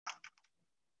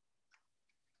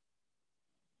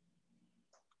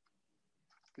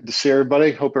Good to see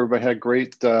everybody. Hope everybody had a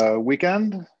great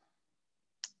weekend.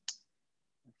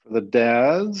 For the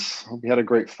dads, hope you had a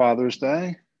great Father's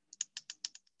Day.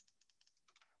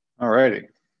 All righty.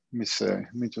 Let me see.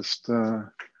 Let me just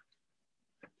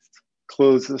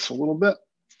close this a little bit.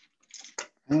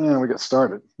 And we get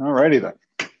started. All righty then.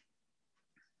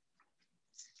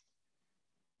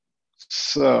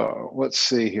 So let's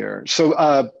see here.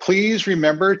 So please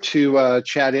remember to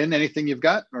chat in anything you've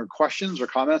got or questions or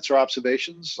comments or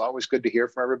observations. It's always good to hear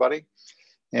from everybody.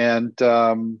 And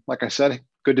like I said,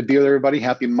 good to be with everybody.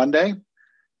 Happy Monday.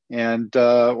 And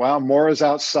wow, Maura's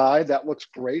outside. That looks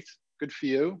great. Good for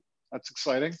you. That's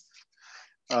exciting.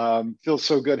 Feels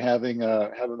so good having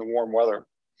the warm weather.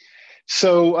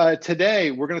 So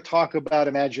today we're going to talk about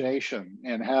imagination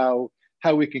and how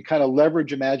we can kind of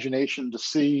leverage imagination to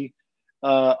see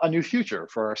a new future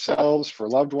for ourselves, for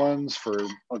loved ones, for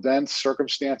events,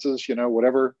 circumstances,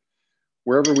 whatever,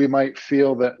 wherever we might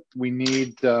feel that we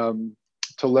need to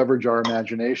leverage our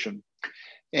imagination.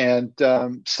 And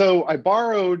so I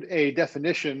borrowed a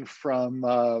definition from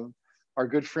our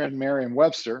good friend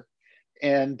Merriam-Webster,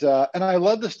 and I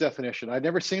love this definition. I'd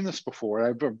never seen this before.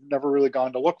 I've never really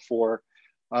gone to look for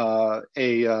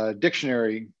a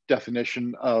dictionary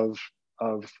definition of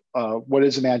what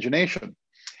is imagination.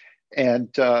 And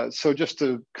so just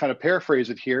to kind of paraphrase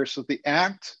it here, so the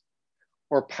act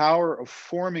or power of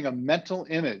forming a mental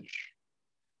image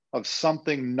of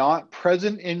something not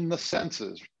present in the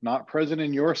senses, not present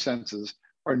in your senses,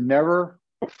 or never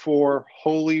before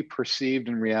wholly perceived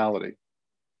in reality.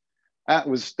 That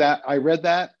was that. I read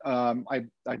that. I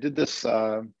did this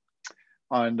on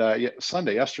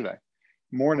Sunday, yesterday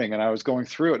morning, and I was going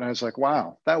through it, and I was like,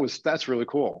 wow, that's really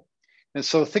cool. And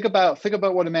so think about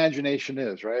what imagination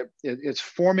is, right? It's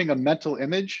forming a mental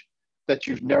image that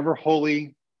you've never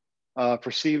wholly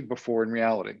perceived before in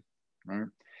reality, right?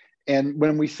 And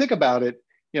when we think about it,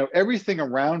 everything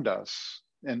around us,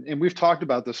 and we've talked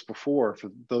about this before,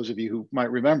 for those of you who might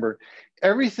remember,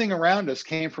 everything around us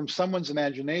came from someone's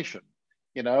imagination,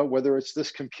 whether it's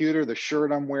this computer, the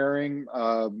shirt I'm wearing,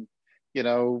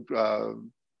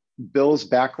 Bill's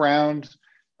background,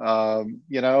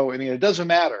 it doesn't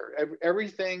matter.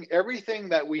 Everything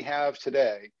that we have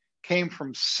today came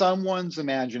from someone's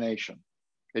imagination.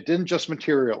 It didn't just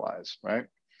materialize, right?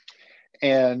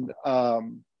 And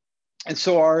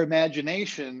so our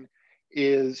imagination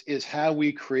is how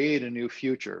we create a new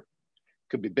future.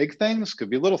 Could be big things,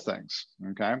 could be little things,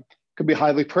 okay? Could be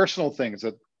highly personal things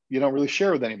that you don't really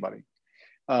share with anybody.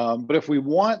 But if we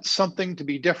want something to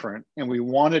be different and we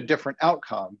want a different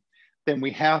outcome, then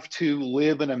we have to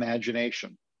live in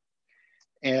imagination.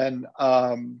 And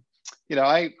I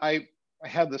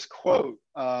have this quote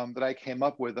that I came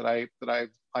up with that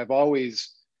I've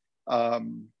always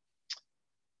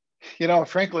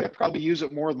frankly, I probably use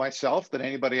it more with myself than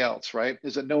anybody else, right?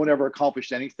 Is that no one ever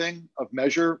accomplished anything of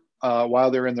measure while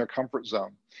they're in their comfort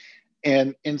zone.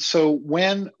 And so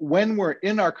when we're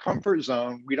in our comfort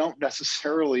zone, we don't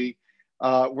necessarily,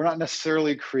 we're not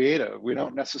necessarily creative. We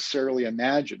don't necessarily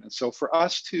imagine. And so for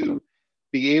us to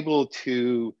be able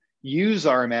to use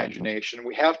our imagination,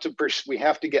 we have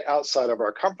to get outside of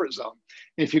our comfort zone.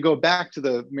 And if you go back to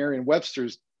the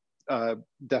Merriam-Webster's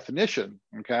definition,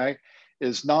 okay,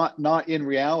 is not in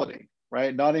reality,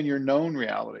 right? Not in your known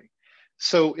reality.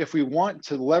 So if we want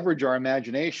to leverage our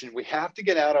imagination, we have to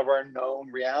get out of our known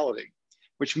reality,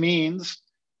 which means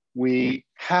we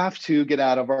have to get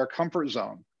out of our comfort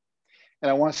zone. And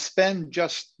I want to spend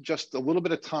just a little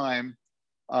bit of time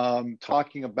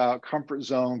talking about comfort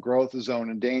zone, growth zone,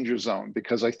 and danger zone,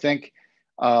 because I think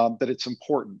that it's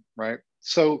important, right?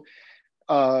 So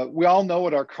we all know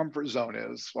what our comfort zone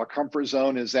is. Our comfort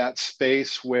zone is that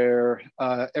space where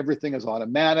everything is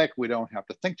automatic. We don't have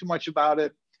to think too much about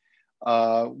it.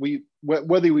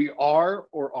 Whether we are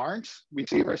or aren't, we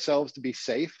see ourselves to be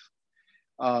safe.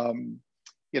 When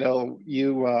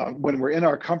we're in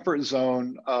our comfort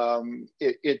zone,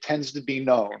 it tends to be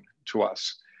known to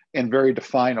us and very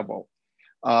definable.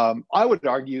 I would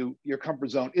argue your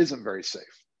comfort zone isn't very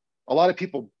safe. A lot of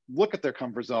people look at their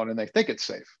comfort zone and they think it's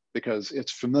safe because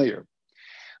it's familiar.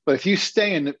 But if you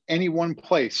stay in any one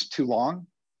place too long,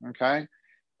 okay,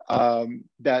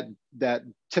 that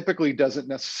typically doesn't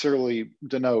necessarily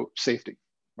denote safety,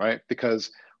 right?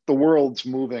 Because the world's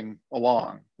moving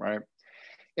along, right?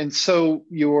 And so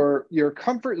your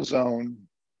comfort zone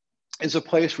is a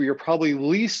place where you're probably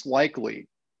least likely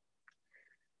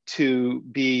to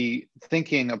be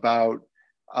thinking about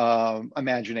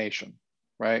imagination,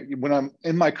 right? When I'm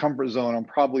in my comfort zone, I'm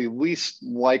probably least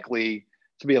likely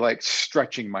to be like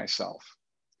stretching myself.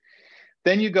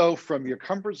 Then you go from your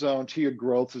comfort zone to your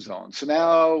growth zone. So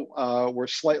now we're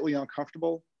slightly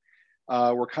uncomfortable.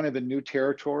 We're kind of in new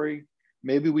territory.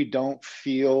 Maybe we don't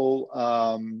feel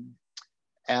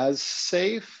as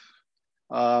safe,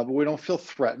 but we don't feel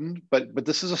threatened. But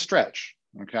this is a stretch,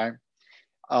 okay?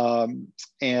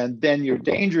 And then your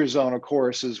danger zone, of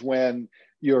course, is when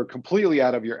you're completely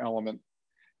out of your element.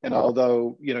 And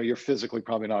although you're physically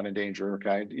probably not in danger,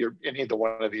 okay, you're in either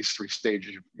one of these three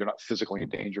stages. You're not physically in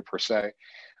danger per se,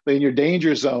 but in your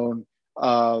danger zone,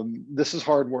 this is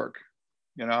hard work,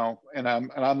 and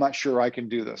I'm not sure I can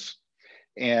do this,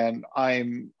 and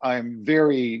I'm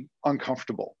very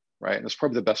uncomfortable, right? And that's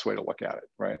probably the best way to look at it,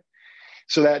 right?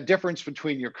 So that difference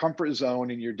between your comfort zone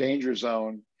and your danger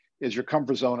zone is your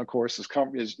comfort zone, of course,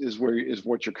 is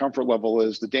what your comfort level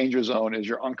is. The danger zone is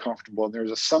you're uncomfortable, and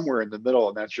there's a somewhere in the middle,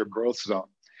 and that's your growth zone.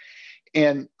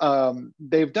 And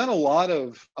they've done a lot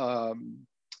of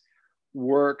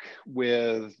work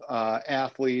with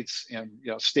athletes and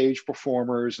stage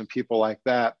performers and people like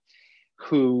that,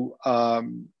 who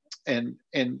and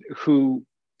who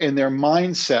in their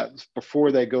mindsets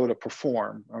before they go to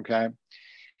perform, okay.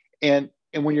 And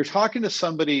when you're talking to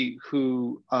somebody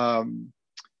who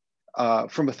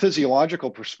from a physiological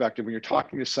perspective, when you're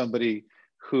talking to somebody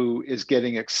who is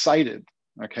getting excited,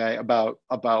 okay, about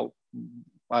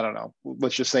I don't know,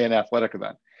 let's just say an athletic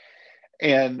event.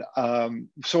 And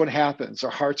so what happens?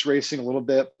 Our heart's racing a little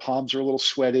bit, palms are a little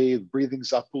sweaty,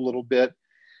 breathing's up a little bit,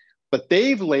 but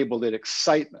they've labeled it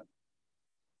excitement.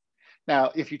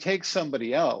 Now, if you take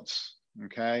somebody else,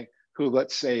 okay, who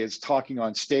let's say is talking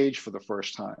on stage for the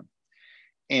first time,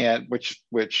 and which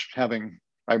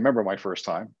I remember my first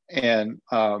time, and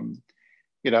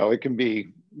it can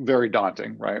be very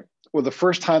daunting, right? Well, the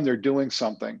first time they're doing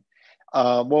something,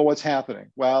 well, what's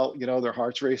happening? Well, their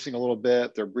heart's racing a little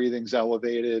bit, their breathing's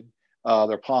elevated,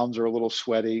 their palms are a little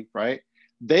sweaty, right?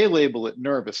 They label it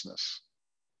nervousness,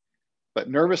 but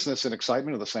nervousness and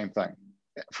excitement are the same thing.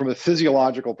 From a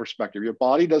physiological perspective, your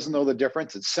body doesn't know the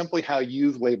difference. It's simply how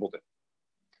you've labeled it.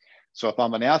 So if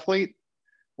I'm an athlete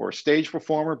or a stage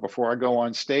performer, before I go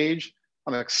on stage,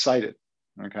 I'm excited,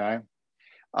 okay?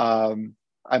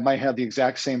 I might have the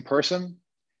exact same person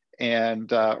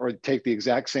and or take the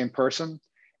exact same person,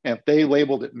 and if they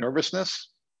labeled it nervousness,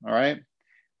 all right,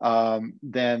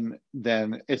 then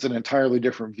it's an entirely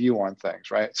different view on things,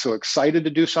 right? So excited to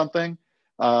do something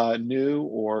new,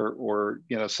 or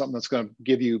something that's going to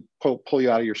give you pull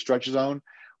you out of your stretch zone,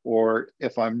 or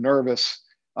if I'm nervous,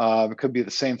 it could be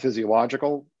the same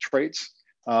physiological traits,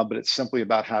 but it's simply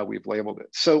about how we've labeled it.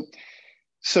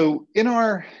 So in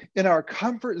our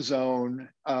comfort zone,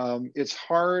 it's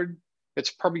hard.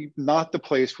 It's probably not the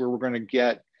place where we're going to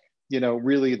get,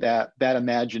 really that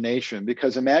imagination,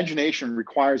 because imagination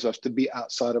requires us to be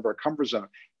outside of our comfort zone.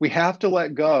 We have to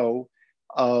let go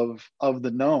of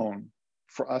the known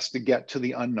for us to get to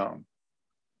the unknown.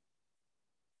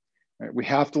 Right? We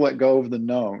have to let go of the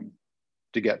known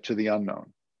to get to the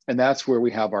unknown, and that's where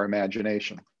we have our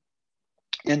imagination.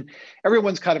 And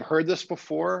everyone's kind of heard this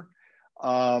before.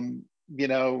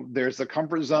 There's the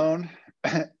comfort zone,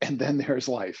 and then there's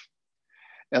life.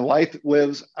 And life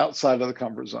lives outside of the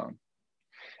comfort zone.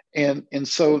 And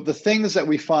so the things that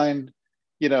we find,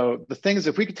 the things,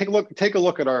 if we could take a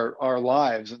look at our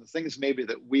lives, and the things maybe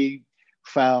that we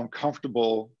found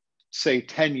comfortable, say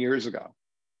 10 years ago.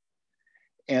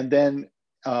 And then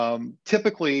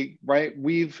typically, right,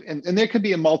 and there could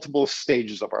be in multiple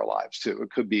stages of our lives too. It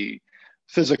could be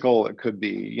physical, it could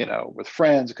be, with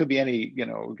friends, it could be any,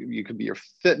 you could be your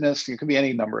fitness, it could be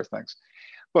any number of things.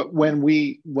 But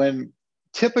when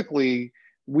typically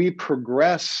we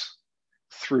progress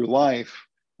through life,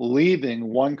 leaving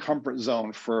one comfort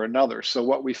zone for another. So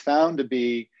what we found to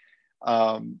be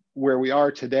where we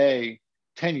are today,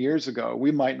 10 years ago,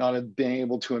 we might not have been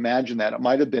able to imagine that. It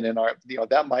might have been in our,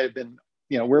 that might have been,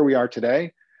 where we are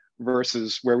today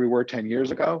versus where we were 10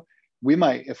 years ago. We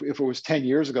might, if it was 10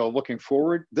 years ago, looking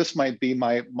forward, this might be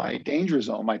my danger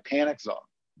zone, my panic zone,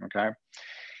 okay?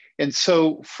 And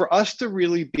so for us to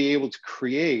really be able to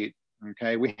create,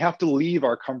 okay, we have to leave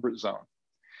our comfort zone,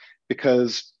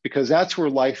 because that's where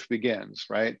life begins,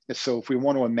 right? So if we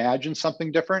want to imagine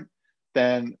something different,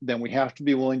 then we have to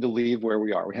be willing to leave where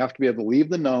we are. We have to be able to leave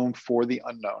the known for the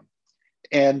unknown.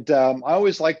 And I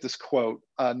always like this quote,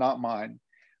 not mine,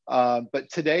 but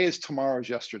today is tomorrow's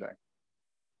yesterday.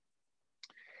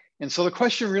 And so the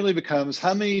question really becomes,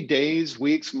 how many days,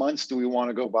 weeks, months do we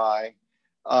want to go by,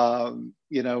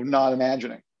 not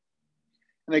imagining?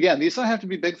 And again, these don't have to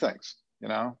be big things,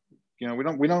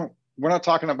 we're not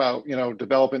talking about,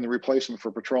 developing the replacement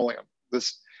for petroleum.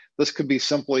 This could be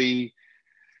simply,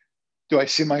 do I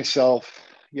see myself,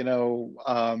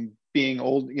 being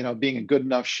old, being in good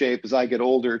enough shape as I get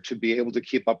older to be able to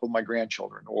keep up with my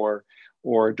grandchildren, or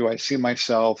do I see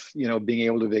myself, being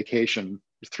able to vacation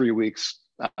 3 weeks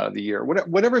out of the year,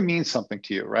 whatever means something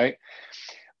to you, right?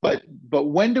 But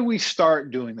when do we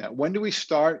start doing that? When do we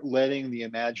start letting the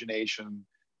imagination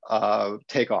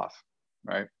take off,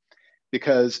 right?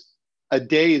 Because a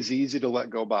day is easy to let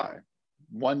go by.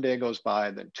 One day goes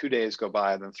by, then 2 days go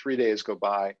by, then 3 days go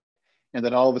by. And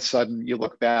then all of a sudden you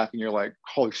look back and you're like,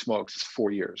 holy smokes, it's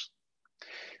 4 years.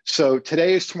 So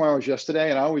today is tomorrow's yesterday.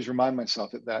 And I always remind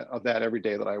myself of that every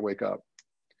day that I wake up.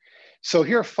 So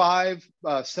here are 5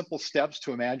 simple steps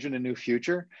to imagine a new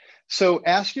future. So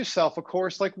ask yourself, of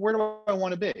course, like, where do I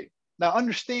want to be? Now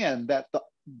understand that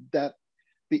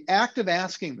the act of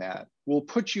asking that will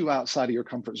put you outside of your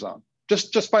comfort zone,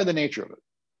 just by the nature of it,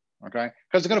 okay?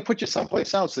 Because it's going to put you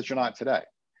someplace else that you're not today.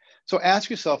 So ask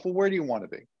yourself, well, where do you want to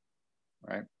be,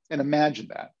 right? And imagine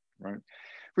that, right?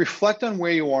 Reflect on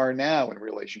where you are now in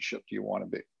relationship to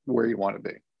where you want to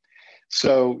be.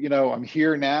 So, I'm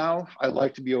here now. I'd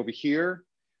like to be over here.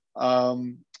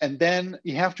 And then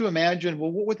you have to imagine,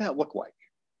 well, what would that look like?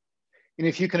 And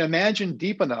if you can imagine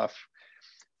deep enough,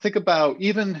 think about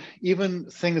even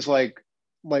things like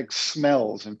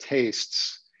smells and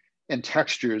tastes and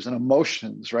textures and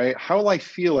emotions, right? How will I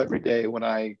feel every day when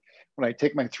I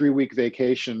take my 3-week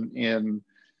vacation in,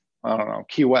 I don't know,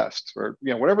 Key West, or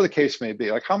whatever the case may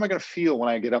be? Like, how am I going to feel when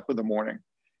I get up in the morning,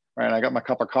 right? And I got my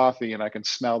cup of coffee and I can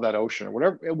smell that ocean,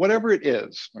 or whatever it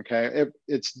is. Okay,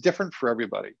 it's different for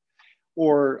everybody.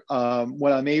 Or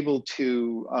when I'm able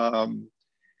to,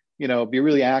 be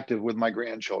really active with my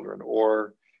grandchildren,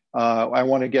 or I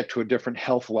want to get to a different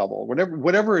health level,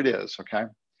 whatever it is. Okay.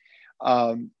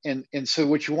 And so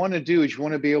what you want to do is you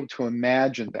want to be able to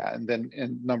imagine that. And then,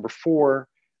 and number 4,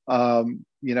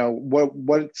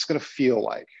 what it's going to feel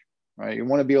like, right? You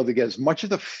want to be able to get as much of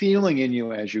the feeling in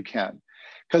you as you can,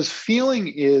 because feeling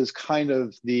is kind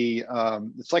of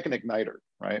it's like an igniter,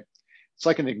 right? It's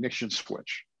like an ignition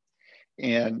switch.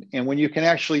 And when you can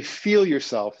actually feel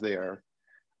yourself there,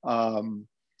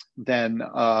 then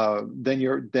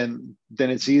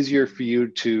it's easier for you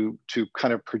to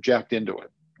kind of project into it,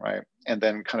 right? And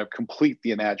then kind of complete the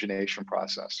imagination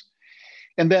process.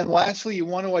 And then lastly, you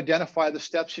want to identify the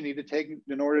steps you need to take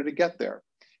in order to get there.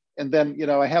 And then,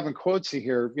 I have in quotes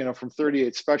here, from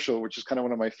 38 Special, which is kind of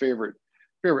one of my favorite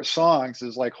songs,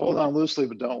 is like, hold on loosely,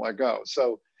 but don't let go.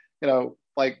 So,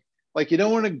 like you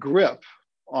don't want to grip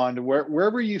onto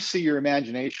wherever you see your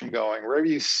imagination going, wherever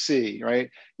you see, right?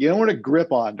 You don't want to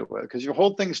grip onto it, because you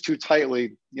hold things too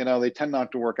tightly, they tend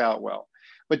not to work out well.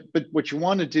 But what you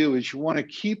want to do is you want to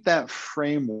keep that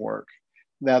framework,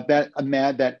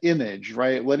 that image,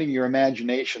 right? Letting your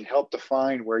imagination help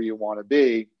define where you want to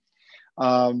be,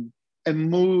 and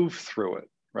move through it,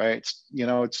 right?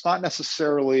 It's not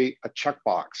necessarily a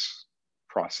checkbox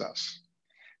process,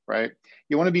 right?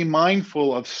 You want to be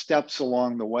mindful of steps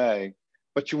along the way,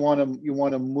 but you want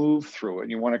to move through it.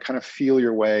 You want to kind of feel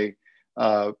your way,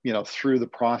 through the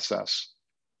process.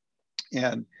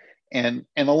 And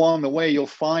along the way, you'll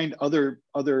find other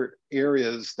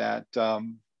areas that,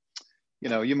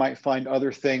 you might find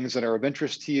other things that are of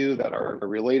interest to you, that are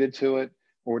related to it,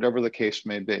 or whatever the case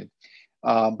may be.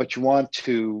 But you want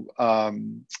to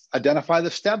identify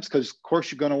the steps, because of course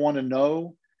you're going to want to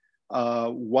know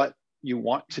what you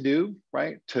want to do,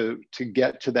 right? To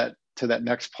get to that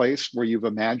next place where you've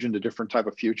imagined a different type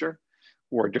of future,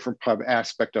 or a different type of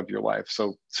aspect of your life.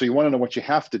 So you want to know what you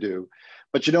have to do,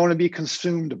 but you don't want to be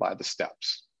consumed by the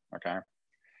steps. Okay.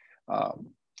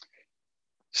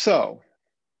 So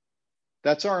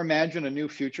that's our Imagine a New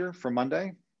Future for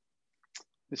Monday.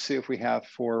 Let's see if we have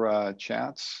 4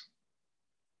 chats.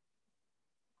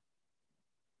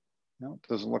 No, it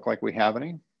doesn't look like we have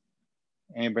any.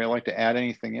 Anybody like to add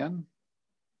anything in?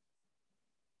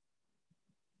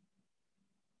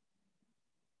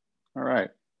 All right.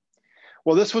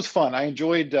 Well, this was fun. I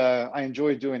enjoyed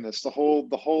doing this. The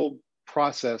whole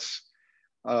process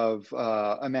of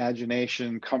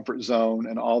imagination, comfort zone,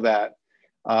 and all that.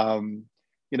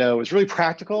 It's really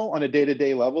practical on a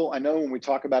day-to-day level. I know when we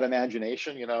talk about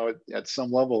imagination, at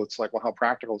some level, it's like, well, how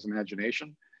practical is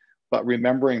imagination? But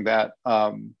remembering that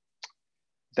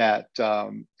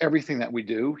everything that we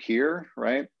do here,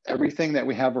 right? Everything that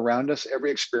we have around us,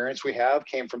 every experience we have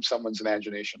came from someone's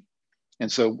imagination.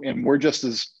 And we're just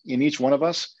as, in each one of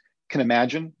us can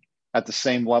imagine at the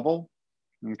same level,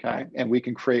 okay? And we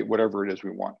can create whatever it is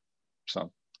we want.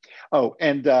 So,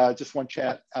 and just one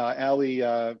chat, Ali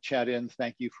chat in,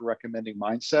 thank you for recommending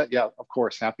Mindset. Yeah, of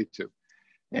course, happy to.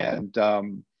 And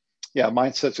yeah,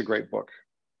 Mindset's a great book.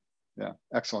 Yeah,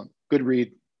 excellent, good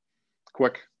read,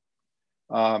 quick,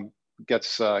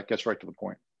 gets right to the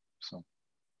point. So,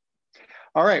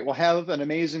 all right, well, have an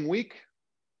amazing week,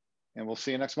 and we'll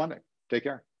see you next Monday. Take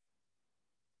care.